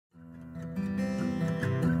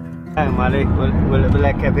Mà đi, bữa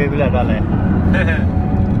cà phê bữa đó này.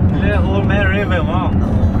 Le old man river mà.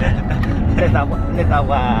 Lên tàu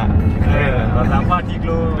qua. Nó tàu qua thì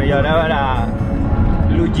luôn. Bây giờ đó là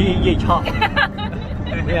Luigi gì cho.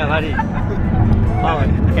 Bây giờ mà đi.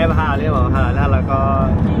 Cái hà đấy mà hà là có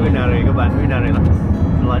winner các bạn winner này là.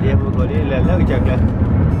 Mà đi một cái đi lên lớp chừng lên.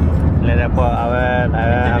 Lên là qua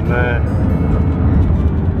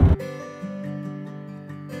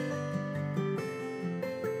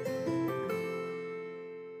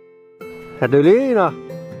thật đối lý nó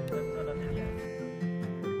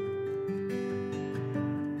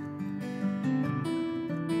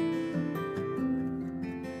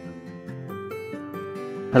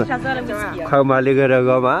không mà đi ra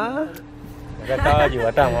gò má Cái to gì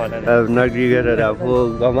ở trong này. nó đi ra đảo phố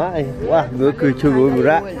gò má wow ngứa cười chua bùi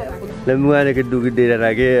ra lên mua này cái đu cái đi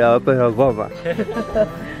ra cái ở bên hồ gò má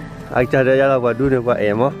anh cha đây là vào đu này vào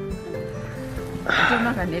em á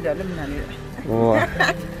wow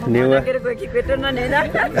nhiều á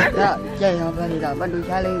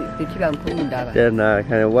trên là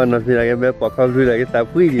cái one of cái bé bỏ không rồi là cái tao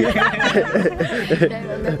quý gì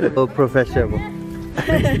professional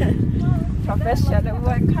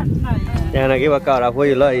yang lagi bakal ada pun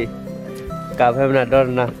lagi kafe mana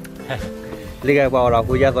dorna liga bawa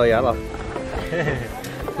aku jatuh ya lo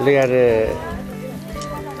liga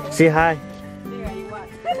si hai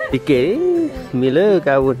pikir mila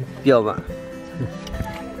kau pion mak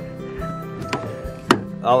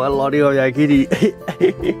awal lori orang kiri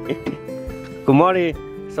kumari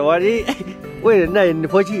sawari weh này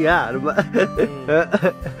phố chi à đúng không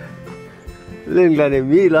lên là để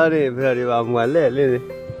mỹ lo để phải đi vào ngoài lên lên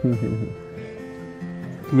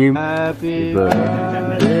mi happy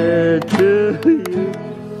birthday to you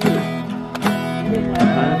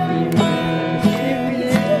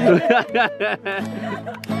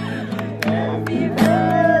happy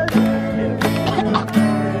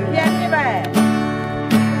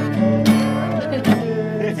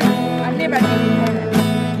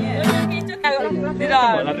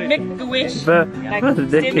Make a wish. Like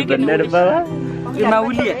say make a wish. Mà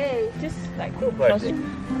William. Just like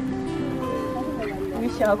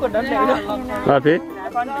wish ở con đó này đó. Happy.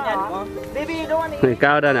 Baby don't want.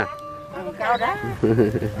 Cao đây nè. Cao đó.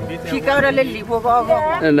 Khi cao đó lên lì vô con.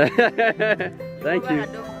 Thank you.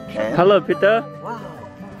 Hello Peter. Wow.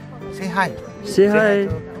 Say hi. Say hi.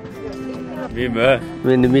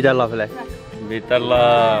 Mình mi đã lọt lại.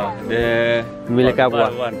 Mitala de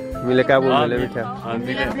Milekabuan. Milekabuan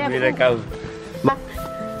Milekau.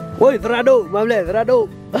 Oi, Trado, mamle, Trado.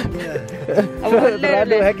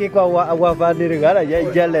 Trado haki kwa awapan ni negara ya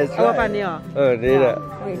jealous. Awapan ni. Ni dah.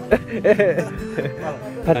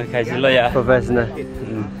 Khai xin lỗi ya. Professional.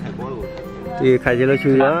 Thì khai xin lỗi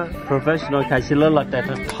chui đó. Professional khai xin lỗi là tại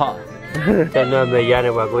thọ. Cho nên bây giờ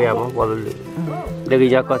này bà cô em không bỏ lỡ. Để cái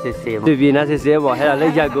giờ có sẽ xem. Từ vì nó sẽ xem bỏ hay là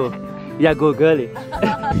lấy giờ cô. Yeah, go girly.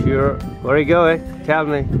 Sure. Where are you going? Tell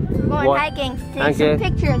me. Going hiking. Take some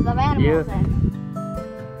pictures of animals.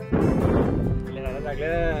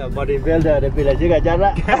 Bodybuilder, tapi lah juga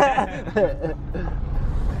jarak.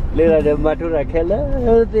 Lila ada matura kela.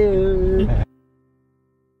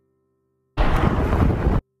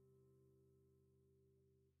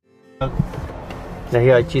 Nah,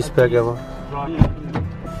 here cheeseburger.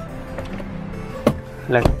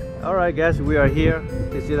 Like. All right, guys, we are here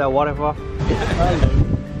to see that waterfall.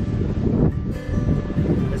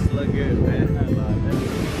 This look good, man.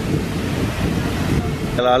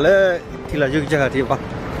 Kalau le, kita juga jaga tiap.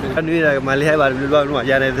 Kan ni dah Malaysia baru dulu baru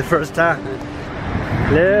aja ni the first time.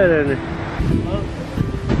 Le,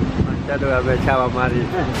 macam tu apa cawa mari.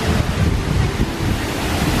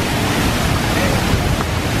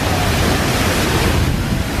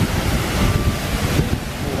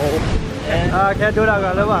 Cái chỗ nào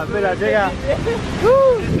là mà bây giờ chơi à?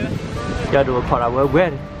 Giờ đồ khỏi là mới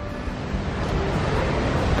quen.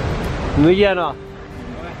 Người gì nó?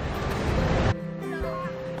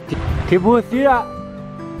 Thì buồn xí à?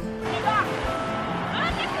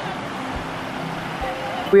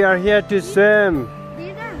 We are here to swim.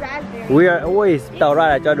 These are raspberries. We are always tàu ra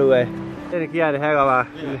là cho đuổi. Đây kia thì hay các bạn.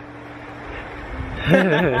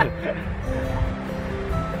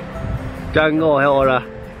 Cho ngồi hay ora.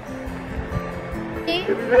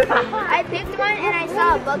 I picked one and I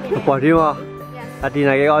saw a bug in it. Bỏ đi mà. À thì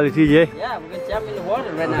này cái gọi là gì vậy? Yeah, we can jump in the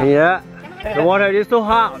water right now. Yeah. The water is so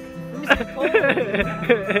hot.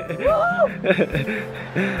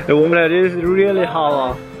 The water is really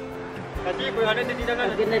hot.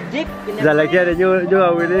 Giờ lại kia để vô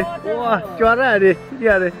vào đi. Wow, cho ra đi,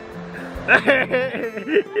 kia đi.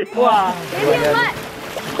 Wow. Maybe what?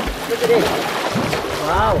 Look at this.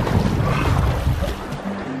 Wow.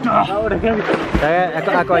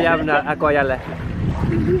 Aku yang benar, aku yang lah.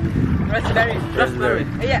 Raspberry.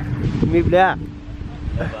 Yeah. Mip dia.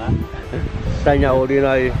 Tanya orang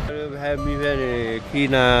lain. Hai mi ni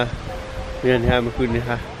kina mian ham kun ni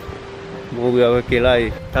ha. Mau biar ke lai.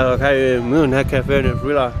 Kalau kai mun ha cafe ni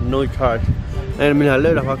free lah, no charge. Ai min ha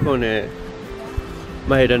le dah pakon ni.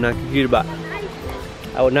 Mai dah nak kir ba.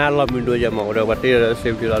 Awak nak lah min 2 jam mau dah batik dah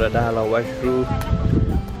safety lah dah lah wash through.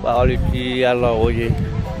 Ba oli ki Allah oje.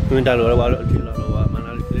 Min dah lo ba lo ti lah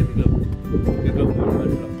mana li safety ke. Ke ke.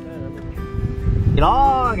 Lo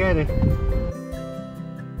ke ni.